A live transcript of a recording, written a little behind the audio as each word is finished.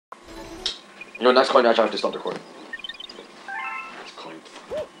Your next coin, actually, I have to stop the recording. Next coin.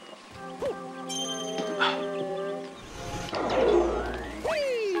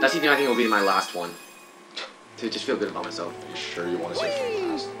 That's even, I think, will be my last one. To just feel good about myself. Are you sure you want to save it for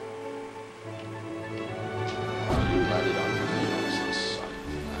last? You landed on the opposite side.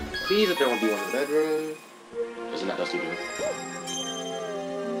 Please, if there won't be one in the bedroom. Isn't that Dusty Doom?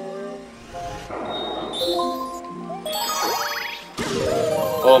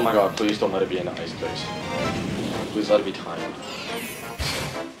 Oh my god, please don't let it be in the ice place. Please let it be timed.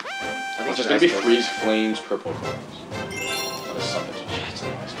 I think It's just gonna be freeze flames, purple coins. That is something. Yeah, it's in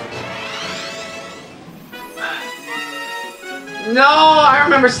the ice place. No, I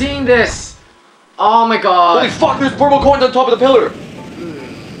remember seeing this. Oh my god. Holy fuck, there's purple coins on top of the pillar!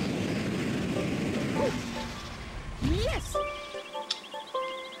 Yes.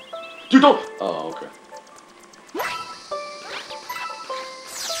 Dude, don't! Oh, okay.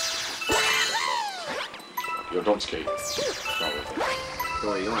 Yo, don't skate. It's not worth it. Don't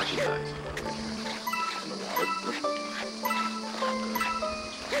worry, you don't actually die. In the water.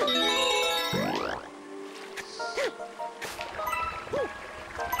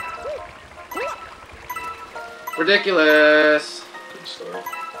 Ridiculous. Good start.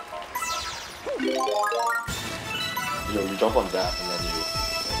 Yo, you jump on that and then you...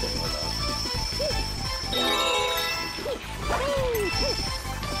 Okay, like that.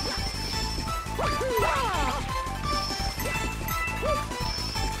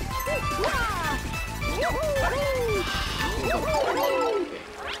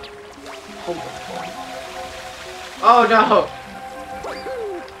 Oh no!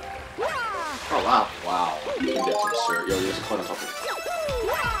 Oh wow. Wow. You can get some syrup. Yo, there's a coin on top of it.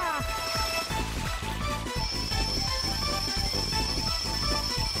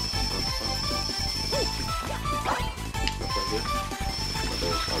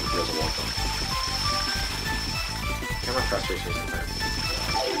 I'm not frustrated sometimes.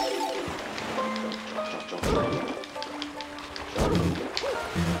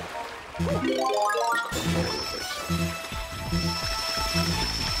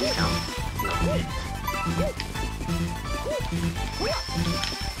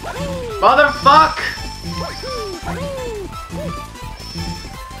 Motherfuck!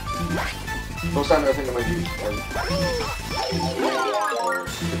 Don't stand there, I think it might be... Or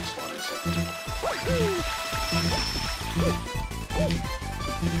it's fine, it's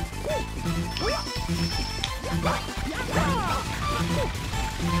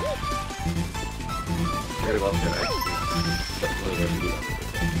I gotta go up there, right?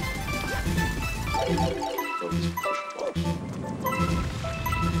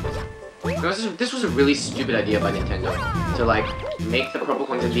 This was a really stupid idea by Nintendo to like make the purple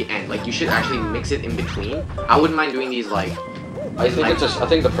coins in the end. Like you should actually mix it in between. I wouldn't mind doing these like. I think it's just. I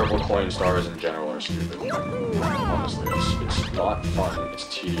think the purple coin stars in general are stupid. Honestly, it's not fun. It's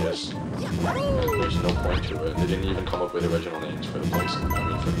tedious. There's no point to it. They didn't even come up with original names for the place. I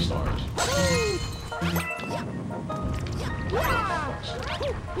mean, for the stars.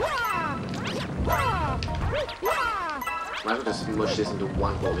 Might as well just mush this into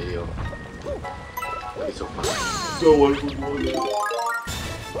one whole video. That'd be so fun.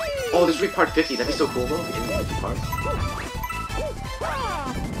 Oh, this would be part 50. That'd be so cool, though. In 50 parts.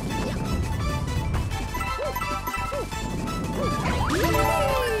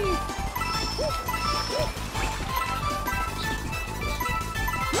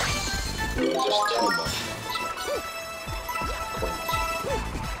 It's just too much.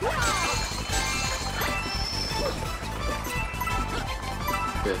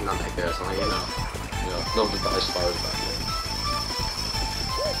 There's none back there, so like, you know. Yeah, no, but the ice fire is back there.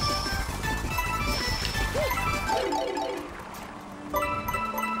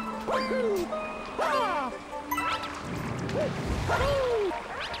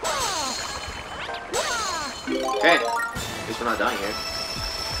 Okay. At least we're not dying here.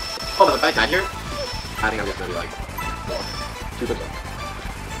 Oh, but if I died here, I think I'm just gonna be like... Keep it down.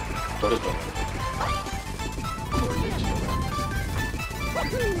 Don't just don't.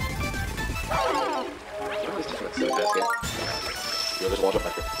 Oh, this just looks so fast, kid. Yo, there's a watch up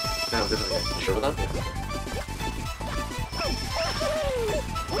back here. No, this is okay. You sure about that?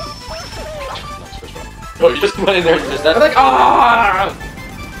 Nice, first one. Oh, you just went in there and just that. I'm like, ah!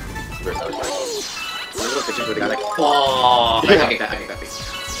 Very satisfying. I'm gonna go fishing for the guy like, oh! Yeah. I hate that piece.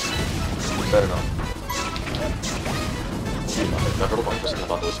 Better not. That purple point just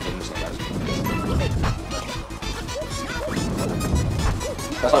about those skins and guys.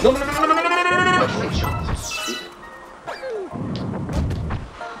 That's not. No, no, no, no, no, no, no, no, no, no, no. Great shot.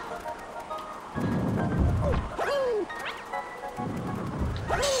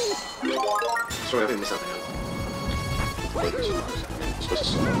 sorry, I didn't miss something.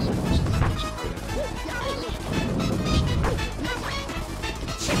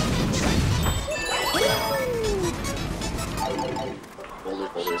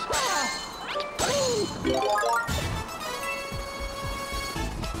 Boulders.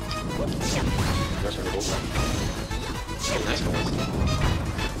 Nice boys.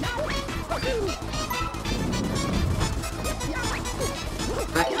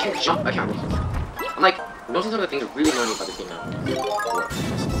 I can't jump. I can't. I'm like, those are some of the things that really annoy me about this game now.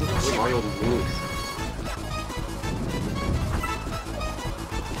 Mario moves.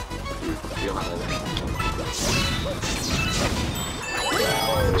 You don't have that.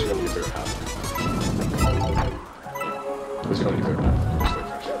 It's gonna be a fair half. It's gonna be a fair half.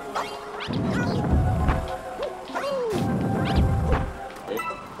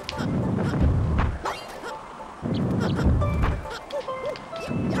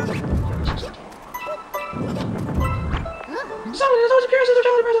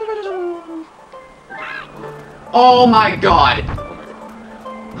 Oh my god!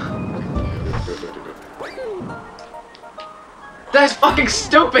 That's fucking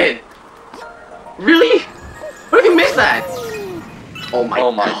stupid! Really? What if you missed that? Oh my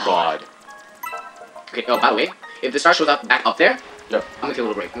god. Okay, oh, by the way, if the star shows up back up there, yeah. I'm gonna take a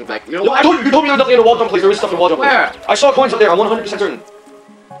little break. I'm like, you know what? You told me there's nothing in the wall jump place. There is stuff in the wall jump place. Where? I saw coins up there. I'm 100% certain.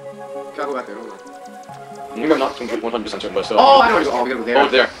 Gotta go back there, hold on. Maybe I'm not 100% certain, but still. Oh, I know where to go. Oh, we gotta go there. Oh,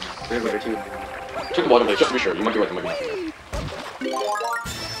 there. We gotta go there too. Check the bottom place, just to be sure. You might be right, you might be not.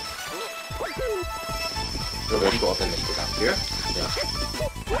 So there you go up and make it down. Here? Yeah.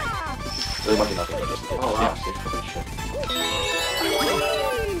 There might be nothing, but just... Oh, wow.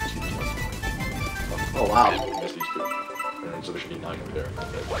 Oh, wow. That's these two. And so there should be 9 over there.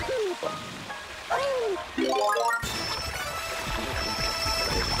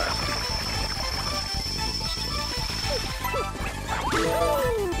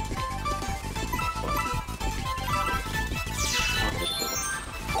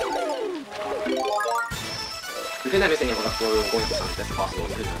 We couldn't have missed any of us while we were going for something. That's impossible. We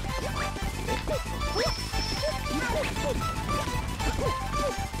couldn't have.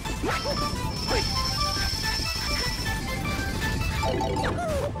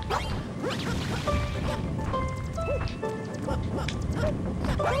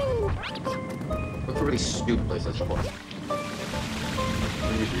 Look for really stupid places to play.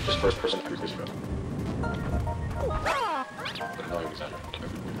 Usually just first person every place you go. No, I'm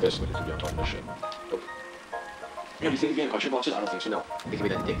exaggerating. This one could be on top of this shit. Nope. Yeah, you think you can get question boxes? I don't think so. No, they can be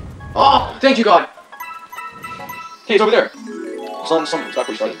that dick. Oh, thank you, God! Hey, it's over there! It's on some, it's back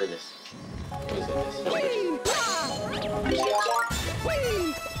where you started. Goodness.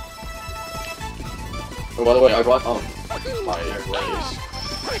 Oh, by the way, I brought, my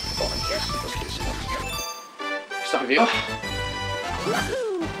case. Just case. Stop review.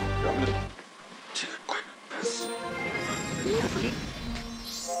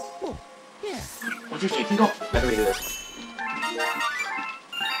 What did you think of? Better way to do this.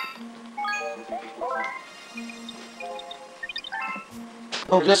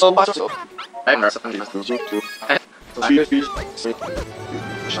 Oh, just so much so. I haven't heard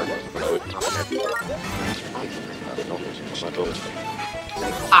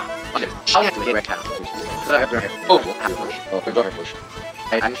Ah! Okay. I'll have to make it right now. Oh! Push.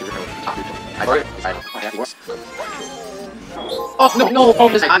 I'm sure Oh, no, no! Oh,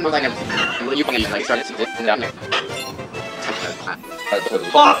 this I'm like, you can like, start it down there.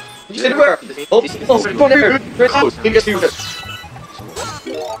 Oh! Did you say where? Oh, go there! Very close! You just do this.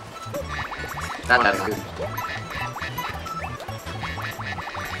 That's good.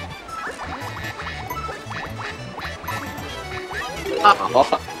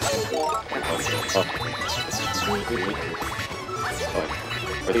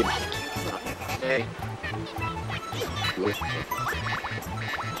 Hey.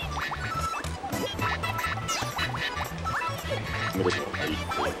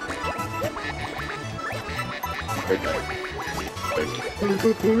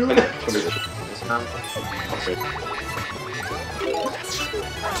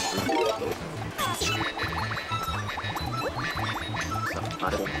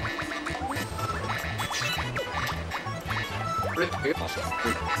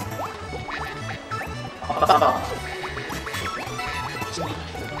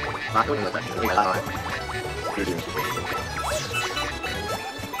 Not doing that.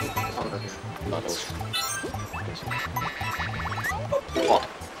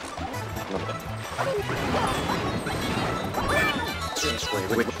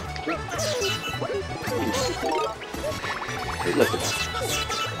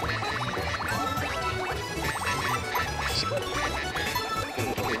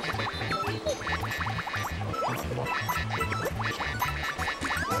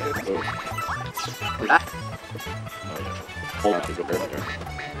 Hold on, go there.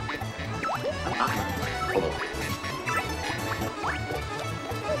 Hold on.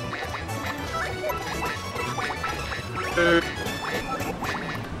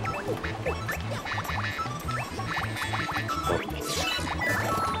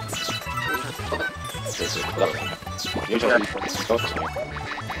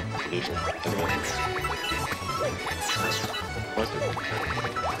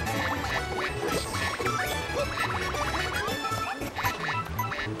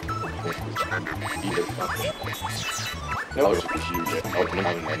 No, it's huge. Oh,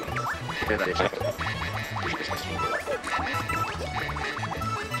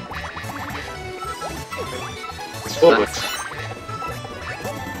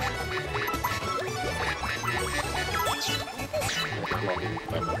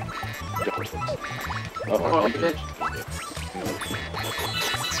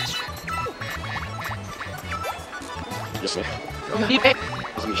 yes, sir.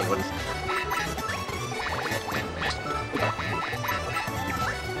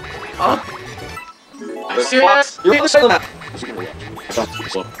 Are you serious? You're on the side of that!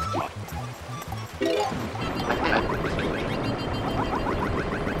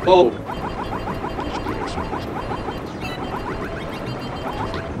 Oh!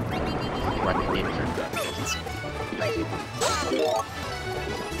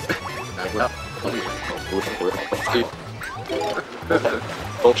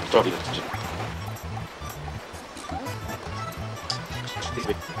 Oh, sorry.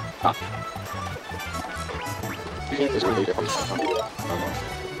 Ah. It's really good.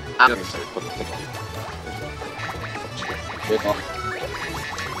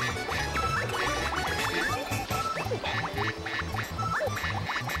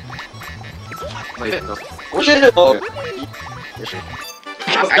 What is it? Oh.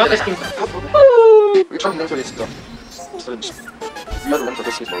 We're trying to this stuff. You gotta run for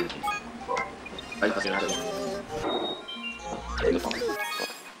this before we can.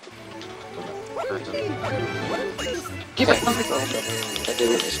 Keep it.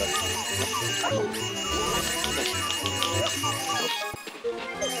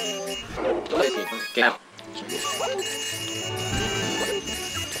 Get out.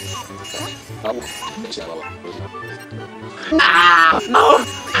 Ah! No!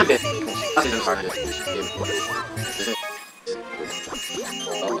 I'm dead. That's even harder.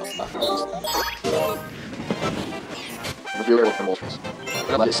 Review your promotions.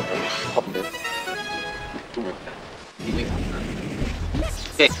 Let's pop in there.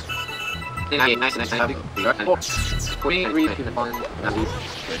 Okay. Okay, nice. Have you got and 43 in the fun.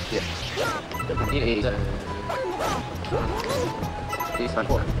 Yeah. Need 87. Please find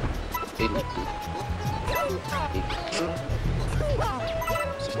 4. 8. 8.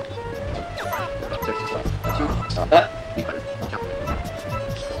 Stop that.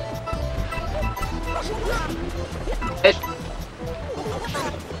 Hey.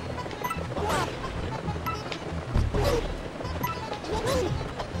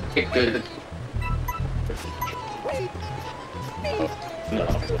 Okay, good. No.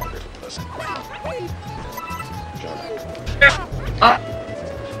 Ah!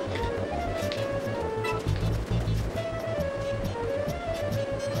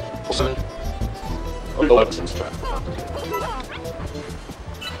 Also, oh, no, that's trap.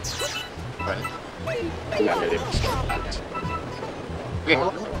 Right.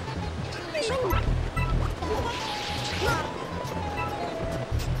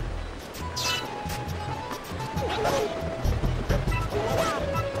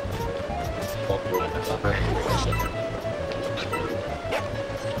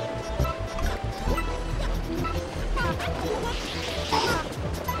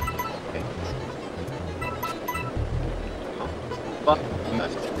 Okay. Fuck.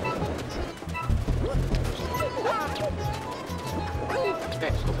 Nice.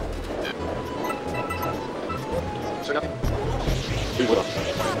 Okay. So nothing. Do what else?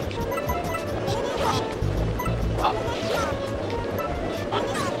 Ah.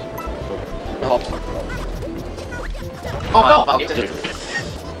 Oh no! Oh, okay.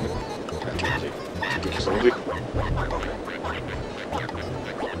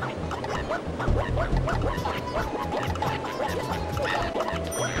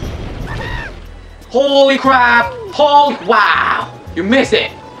 Holy crap! Wow! You missed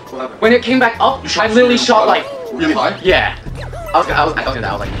it! When it came back up, I literally shot like... Really high? Yeah. I was like,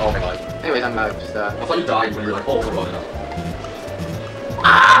 oh my god. Anyways, I'm just I thought you died when you were like, oh, we're enough.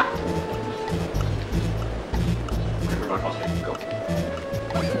 Ah! Go.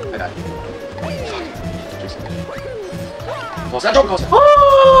 I died. What's that jump cost?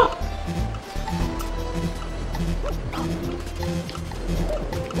 Ah!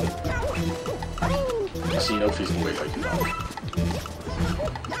 casino, please wait, I do not.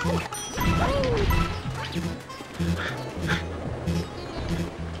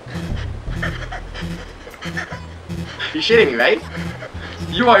 You're shitting me, right?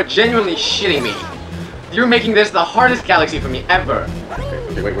 You are genuinely shitting me. You're making this the hardest galaxy for me ever.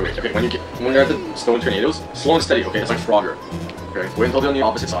 Okay, wait. Okay, when you're at the stone tornadoes, slow and steady, okay? It's like Frogger. Okay, wait until they're on the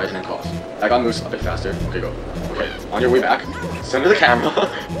opposite side and then cross. I got moves a bit faster. Okay, go. Okay, on your way back, center the camera.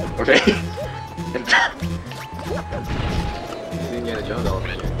 Okay? And Indiana Jones all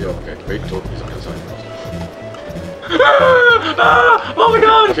yo, okay, wait until he's on the other side. Oh my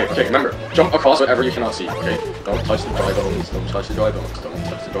god! Okay, remember, jump across whatever you cannot see, okay? Don't touch the dry bones, don't touch the dry bones, don't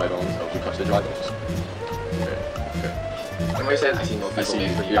touch the dry bones, don't you touch the dry bones. Okay. And when you said, I see no people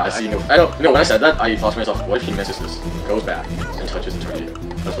waiting for you. Yeah, I see no. I don't. No, when I said that, I thought to myself, what if he misses this, goes back, and touches the tornado?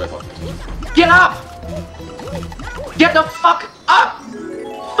 That's what I thought. Get up! Get the fuck up!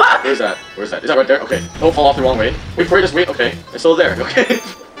 Fuck! Where's that? Is that right there? Okay. Don't fall off the wrong way. Wait for it, just wait. Okay. It's still there. Okay.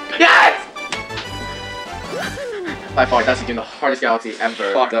 Yes! By far, that's again the hardest galaxy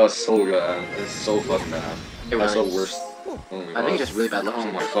ever. Fuck, that was so good. It's so fucking bad. That's the worst. Oh my god. I think it's just really bad luck.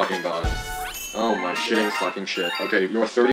 Oh my fucking god. Oh my shitting fucking shit. Okay, you're 30.